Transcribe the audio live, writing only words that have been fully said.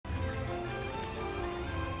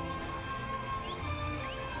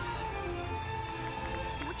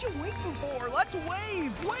What you waiting for? Let's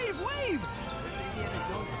wave! Wave, wave!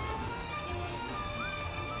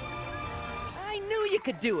 I knew you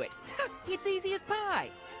could do it! It's easy as pie!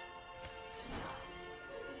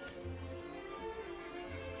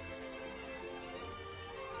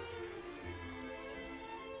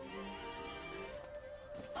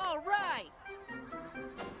 All right!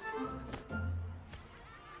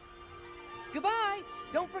 Goodbye!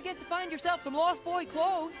 Don't forget to find yourself some Lost Boy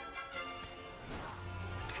clothes!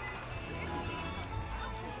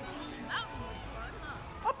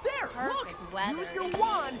 Up there! Perfect Look! weather. Use your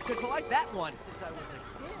wand to collect that one. Since I was a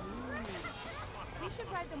kid. We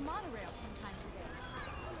should ride the monorail sometime today.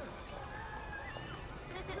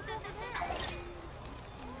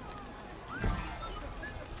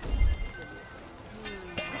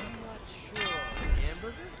 I'm not sure.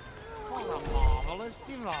 Hamburger? What a marvelous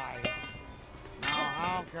device. Now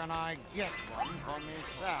how can I get one for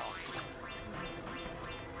myself?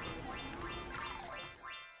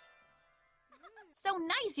 So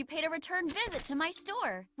nice you paid a return visit to my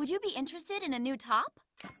store. Would you be interested in a new top?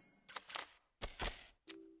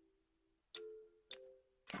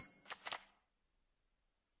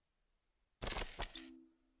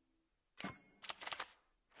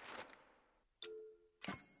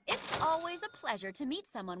 It's always a pleasure to meet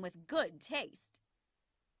someone with good taste.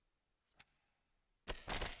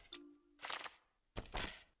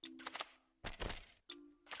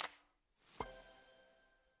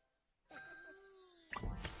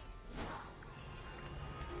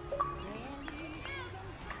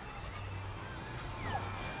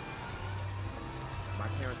 My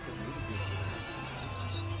parents took me to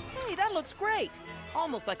Disneyland. Hey, that looks great!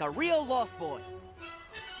 Almost like a real Lost Boy.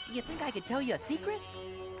 Do you think I could tell you a secret?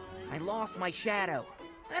 I lost my shadow.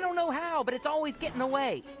 I don't know how, but it's always getting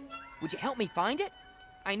away. Would you help me find it?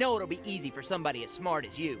 I know it'll be easy for somebody as smart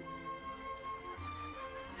as you.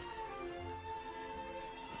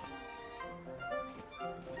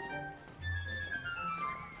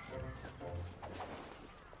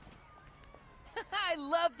 I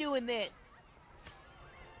love doing this.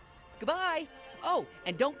 Goodbye. Oh,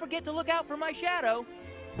 and don't forget to look out for my shadow.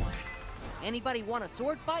 Anybody want a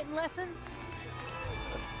sword fighting lesson?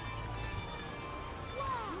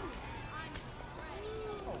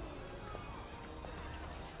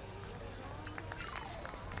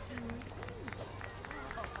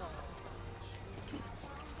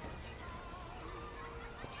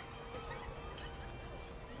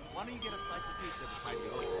 Why don't you get a slice of pizza beside you?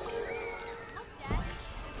 Look, Dad.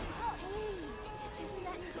 Isn't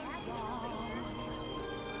that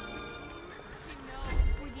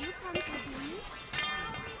Would you come to these?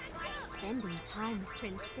 Spending time with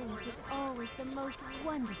Prince Sink is always the most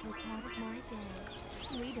wonderful part of my day.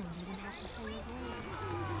 We don't even have to say a word.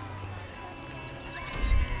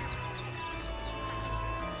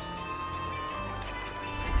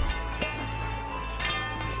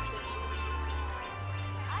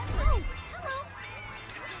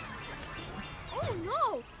 Oh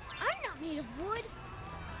no! I'm not made of wood!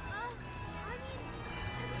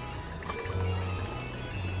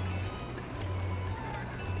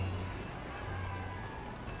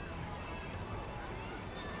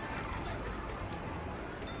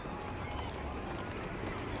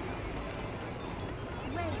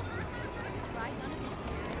 Wait, is this ride gonna be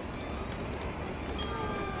scary?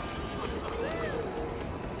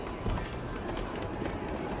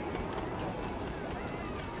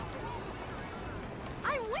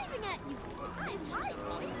 I'm waving at you! I like it!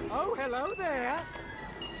 Oh, hello there.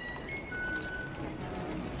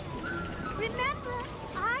 Remember,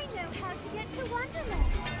 I know how to get to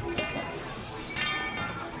Wonderland!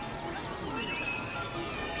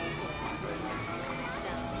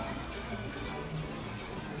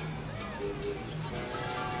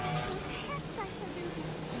 Perhaps I shall do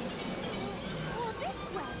this way. Or this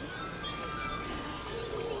way.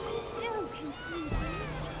 It's so confusing.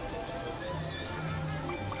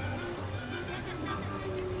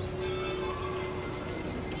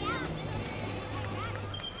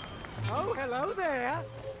 Oh, hello there.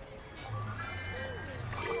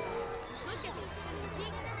 Look at this.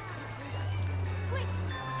 Quick!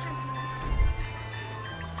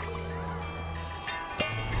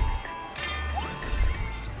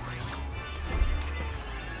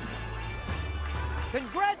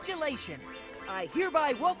 Congratulations! I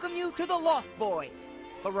hereby welcome you to the Lost Boys.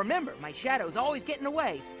 But remember, my shadow's always getting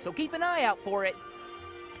away, so keep an eye out for it.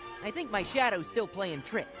 I think my shadow's still playing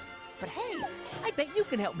tricks. But hey, I bet you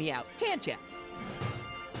can help me out, can't ya?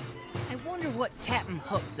 I wonder what Captain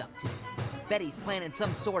Hook's up to. Bet he's planning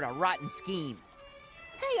some sort of rotten scheme.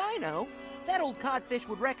 Hey, I know. That old codfish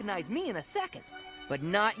would recognize me in a second. But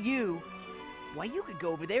not you. Why, you could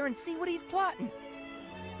go over there and see what he's plotting.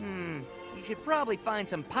 You should probably find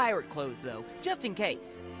some pirate clothes, though, just in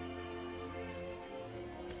case.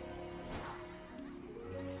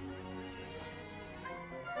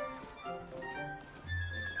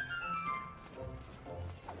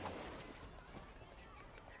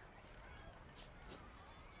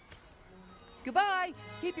 Goodbye!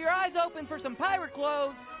 Keep your eyes open for some pirate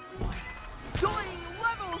clothes! Doing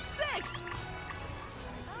level 6!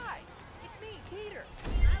 Hi, it's me, Peter.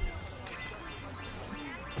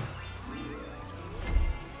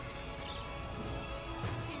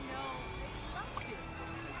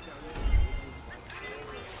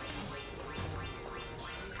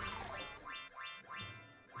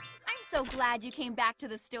 I'm so glad you came back to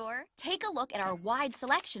the store. Take a look at our wide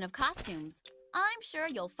selection of costumes. I'm sure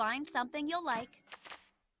you'll find something you'll like.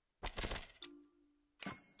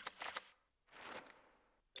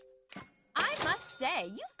 I must say,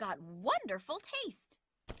 you've got wonderful taste.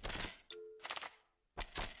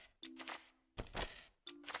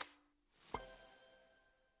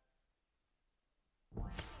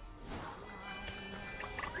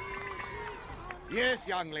 Yes,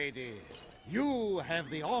 young lady. You have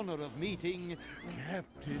the honor of meeting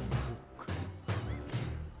Captain Hook.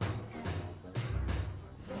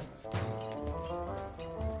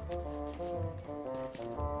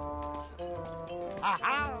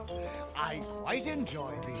 Aha! I quite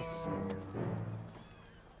enjoy this.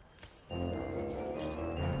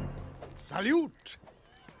 Salute!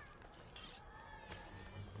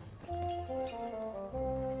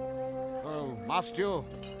 Oh, must you?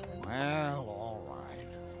 Well, all right.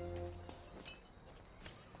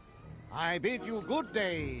 I bid you good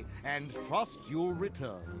day, and trust you'll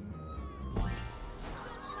return.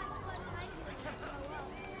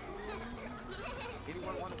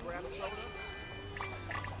 Anyone want to grab a soda?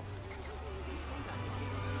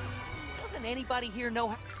 Doesn't anybody here know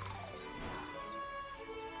how...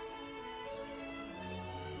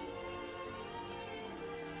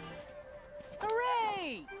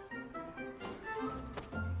 Hooray!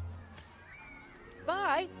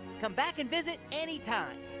 Bye. Come back and visit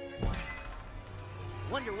anytime.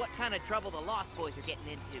 Wonder what kind of trouble the Lost Boys are getting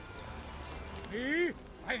into. Me?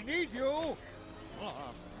 I need you!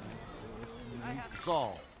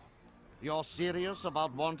 So, you're serious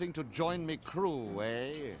about wanting to join me crew,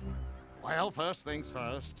 eh? Well, first things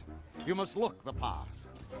first. You must look the part.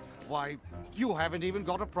 Why, you haven't even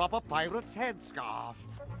got a proper pirate's headscarf.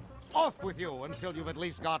 Off with you until you've at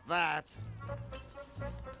least got that.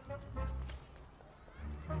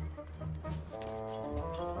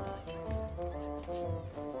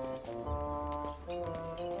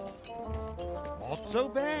 Not so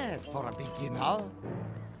bad for a beginner.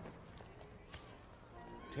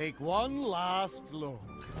 Take one last look.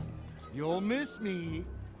 You'll miss me.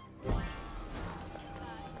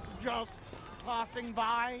 Just passing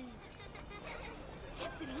by.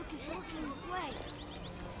 Captain Hook is walking this way.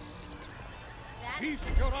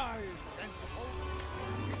 Feast your eyes, gentlemen.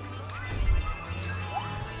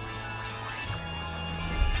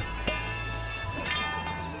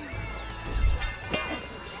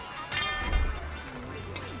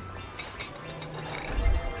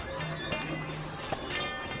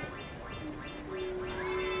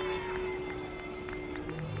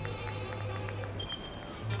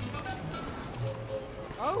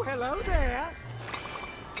 Oh, hello there.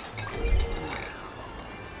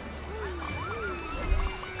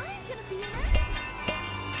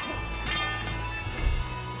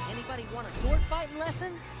 Anybody want a sword fighting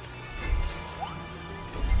lesson?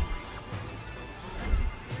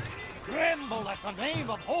 Tremble at the name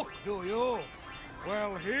of Hook, do you?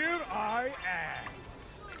 Well, here I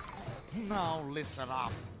am. Now listen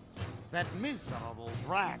up. That miserable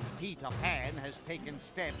brat Peter Pan has taken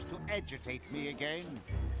steps to agitate me again.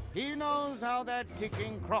 He knows how that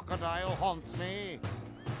ticking crocodile haunts me.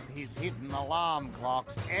 He's hidden alarm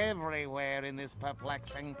clocks everywhere in this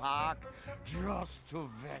perplexing park, just to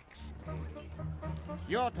vex me.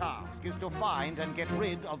 Your task is to find and get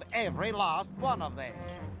rid of every last one of them.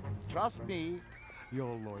 Trust me,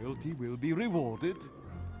 your loyalty will be rewarded.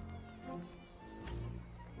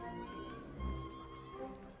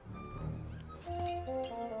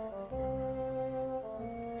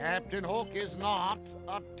 Captain Hook is not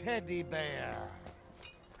a teddy bear.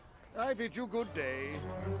 I bid you good day.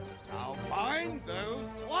 Now find those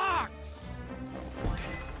clocks!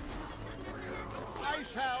 I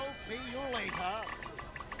shall see you later.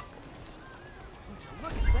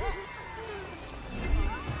 Look at that!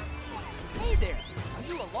 Hey there! Are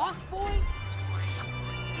you a Lost Boy?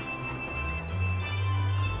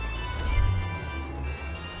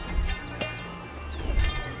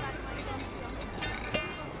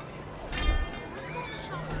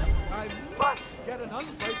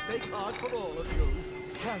 birthday card for all of you.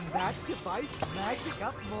 Can that device magic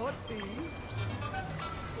up more tea?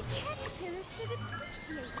 The caterpillar should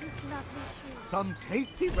appreciate this lovely treat. Some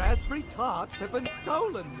tasty raspberry tarts have been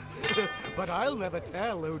stolen. But I'll never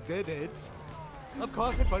tell who did it. Of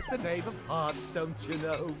course it was the Knave of Hearts, don't you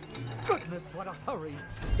know? Goodness, what a hurry.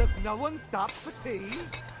 Does no one stop for tea?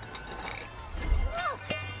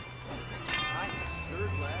 I'm sure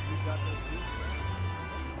glad you got those good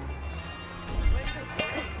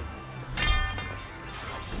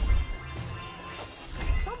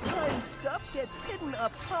Sometimes stuff gets hidden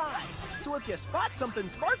up high. So if you spot something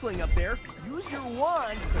sparkling up there, use your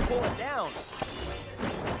wand to pull it down.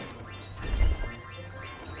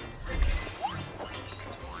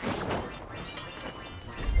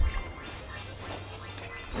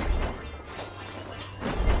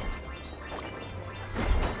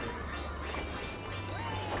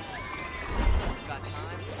 got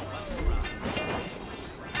time to bust around.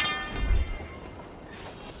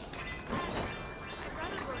 I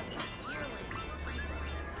can't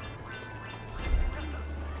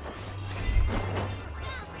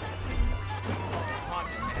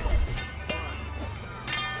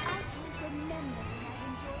remember when I've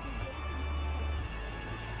enjoyed a waiting so much.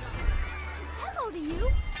 Hello to you,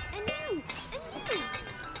 and you, and you.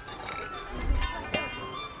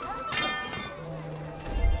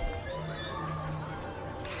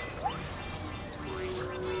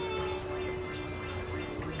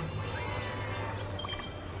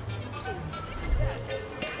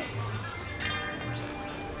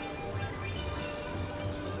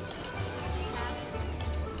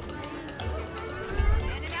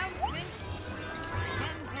 An announcement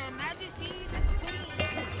from Her Majesty the Queen.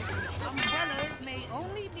 Umbrellas may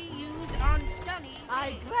only be used on sunny I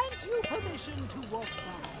days. grant you permission to walk by.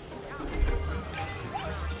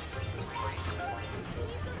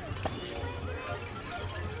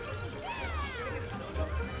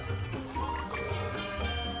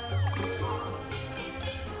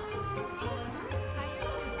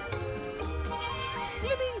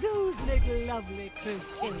 Flamingos make lovely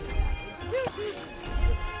croquet.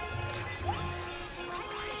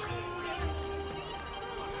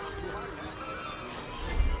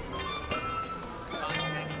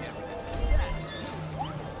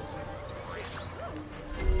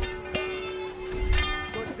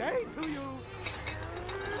 Good day to you.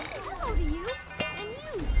 Hello to you, and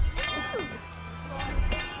you, and you.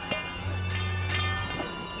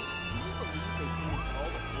 Can you believe they painted all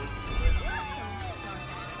the horses?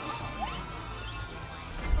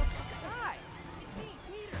 Hi, it's me,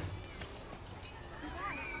 Peter.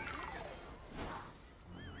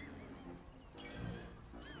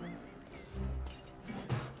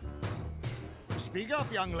 Speak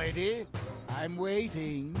up, young lady. I'm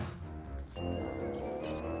waiting.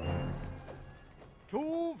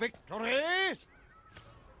 To victory!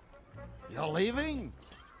 You're leaving?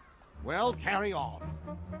 Well, carry on.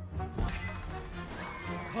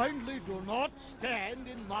 Kindly do not stand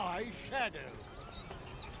in my shadow.